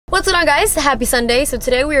What's going on, guys? Happy Sunday. So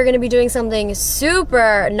today we are going to be doing something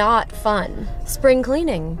super not fun. Spring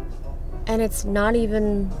cleaning. And it's not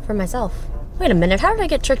even for myself. Wait a minute, how did I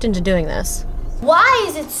get tricked into doing this? Why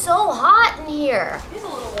is it so hot in here? It's a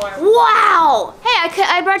little warm. Wow! Hey,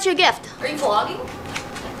 I brought you a gift. Are you vlogging?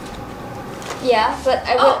 Yeah, but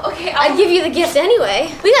okay. I'd give you the gift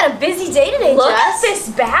anyway. We got a busy day today, Look Jess. at this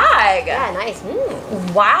bag. Yeah, nice.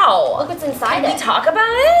 Wow. Look what's inside Can it. we talk about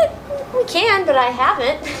it? We can, but I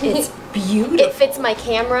haven't. It's beautiful. It fits my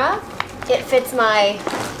camera. It fits my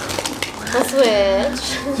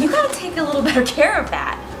Switch. You gotta take a little better care of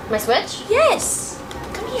that. My Switch? Yes.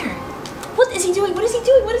 Come here. What is he doing? What is he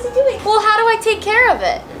doing? What is he doing? Well, how do I take care of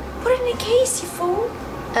it? Put it in a case, you fool.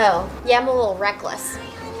 Oh, yeah, I'm a little reckless.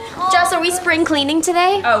 Jess, are we spring cleaning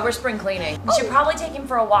today? Oh, we're spring cleaning. We should probably take him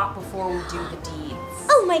for a walk before we do the deeds.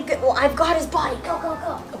 Oh my good. Well, I've got his body. Go, go,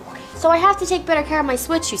 go. Oh, okay. So I have to take better care of my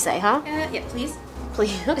Switch, you say, huh? Yeah, please.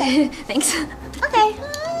 Please. Okay. Thanks. Okay.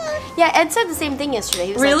 Yeah, Ed said the same thing yesterday.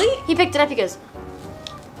 He was Really? Like, he picked it up. He goes,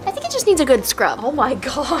 I think it just needs a good scrub. Oh my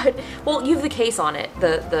god. Well, you have the case on it,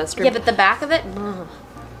 the strip. Yeah, but the back of it.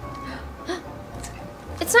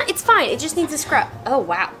 It's fine. It just needs a scrub. Oh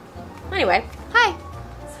wow. Anyway, hi.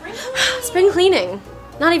 Spring cleaning.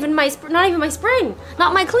 Not even my spring.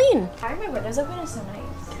 Not my clean. Why are my windows open? It's so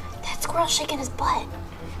nice. That squirrel's shaking his butt.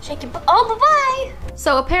 Oh, bye-bye.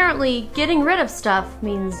 So apparently getting rid of stuff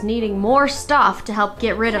means needing more stuff to help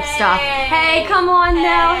get rid of stuff. Hey, come on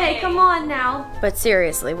now. Hey, come on now. But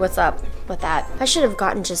seriously, what's up with that? I should have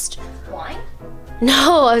gotten just Wine?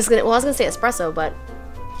 No, I was gonna say espresso, but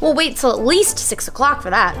we'll wait till at least 6 o'clock for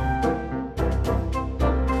that.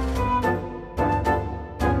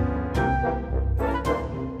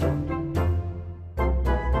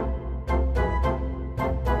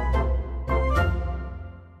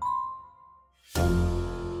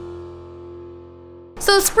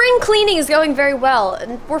 So spring cleaning is going very well,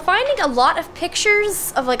 and we're finding a lot of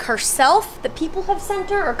pictures of like herself that people have sent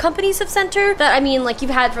her or companies have sent her that, I mean, like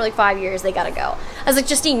you've had for like 5 years, they gotta go. I was like,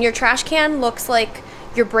 Justine, your trash can looks like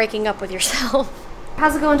you're breaking up with yourself.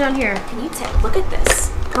 How's it going down here? Can you take, look at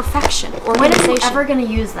this. Perfection. When are you ever gonna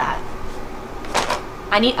use that?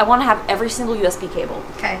 I want to have every single USB cable.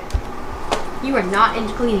 Okay. You are not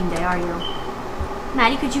into cleaning day, are you?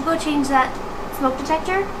 Maddie, could you go change that smoke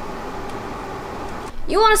detector?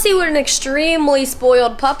 You want to see what an extremely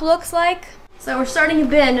spoiled pup looks like? So we're starting a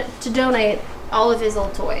bin to donate all of his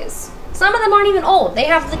old toys. Some of them aren't even old. They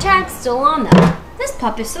have the tags still on them. This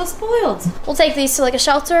pup is so spoiled. We'll take these to like a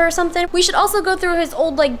shelter or something. We should also go through his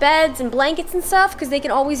old like beds and blankets and stuff because they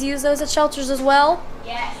can always use those at shelters as well.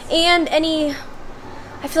 Yes. And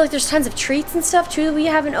I feel like there's tons of treats and stuff too that we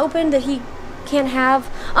haven't opened that he can't have.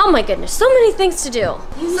 Oh my goodness, so many things to do.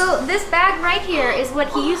 So this bag right here is what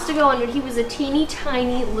he used to go in when he was a teeny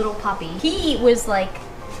tiny little puppy. He was like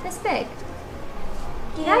this big.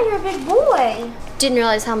 Yeah, you're a big boy. Didn't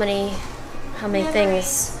realize how many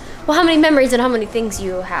things, well, how many memories and how many things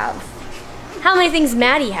you have. How many things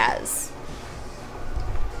Maddie has.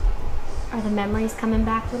 Are the memories coming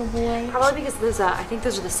back, little boy? Probably because there's I think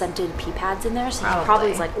those are the scented pee pads in there, so he Probably.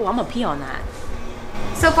 probably is like, oh, I'm gonna pee on that.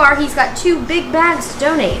 So far, he's got 2 big bags to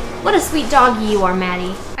donate. What a sweet doggy you are,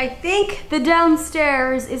 Maddie. I think the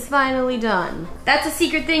downstairs is finally done. That's a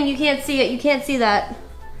secret thing, you can't see it, you can't see that.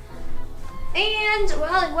 And,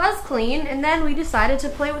 well, it was clean, and then we decided to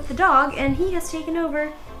play with the dog, and he has taken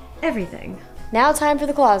over everything. Now time for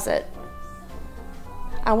the closet.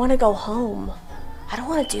 I want to go home. I don't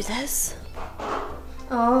want to do this.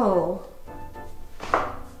 Oh.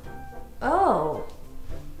 Oh.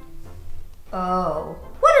 Oh.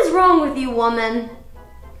 What is wrong with you, woman?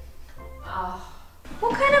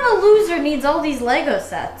 What kind of a loser needs all these Lego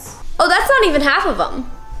sets? Oh, that's not even half of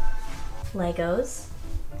them. Legos.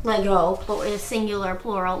 Lego, singular,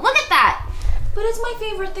 plural. Look at that! But it's my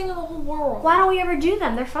favorite thing in the whole world. Why don't we ever do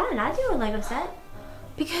them? They're fun. I do a Lego set.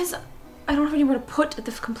 Because I don't have anywhere to put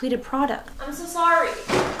the completed product. I'm so sorry.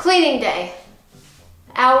 Cleaning day.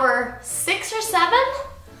 Hour 6 or 7?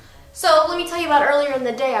 So let me tell you about earlier in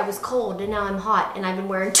the day. I was cold and now I'm hot and I've been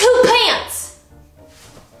wearing 2 pants.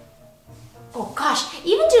 Oh gosh,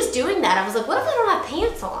 even just doing that, I was like, what if I don't have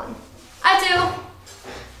pants on? I do.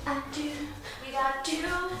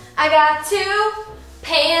 I got 2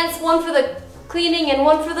 pants, one for the cleaning and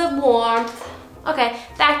one for the warmth. Okay,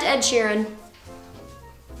 back to Ed Sheeran.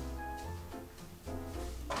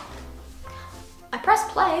 I pressed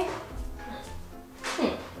play.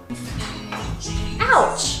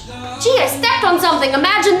 Ouch! Gee, I stepped on something,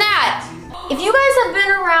 imagine that! If you guys have been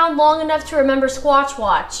around long enough to remember Squatch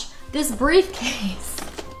Watch, this briefcase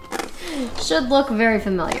should look very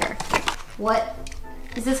familiar. What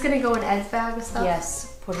Is this gonna go in Ed's bag of stuff?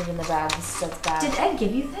 Yes, put it in the bag. This is Ed's bag. Did Ed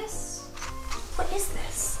give you this? What is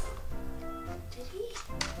this? Did he?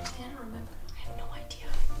 I don't remember. I have no idea.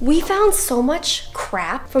 We found so much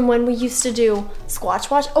crap from when we used to do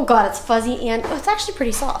Squatch Watch. Oh God, it's fuzzy and it's actually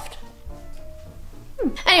pretty soft.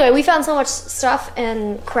 Anyway, we found so much stuff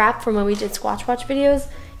and crap from when we did Squatch Watch videos.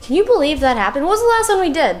 Can you believe that happened? What was the last one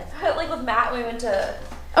we did? Like with Matt, we went to...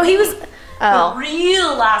 Oh, he was... Oh. The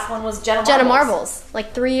real last one was Jenna Marbles. Jenna Marbles,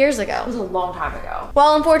 like 3 years ago. It was a long time ago.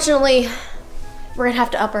 Well, unfortunately, we're gonna have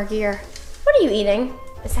to up our gear. What are you eating?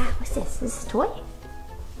 What's this? Is this a toy?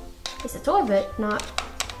 It's a toy, but not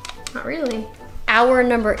really. Hour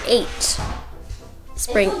number 8.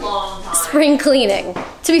 Spring, it's a long time. Spring cleaning.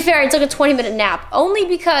 To be fair, I took a 20-minute nap, only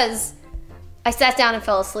because I sat down and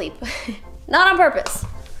fell asleep. Not on purpose.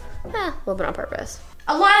 A little bit on purpose.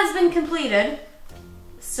 A lot has been completed.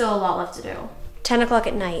 Still a lot left to do. 10 o'clock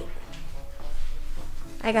at night.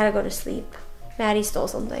 I gotta go to sleep. Maddie stole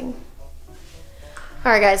something.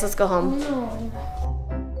 All right, guys, let's go home. No.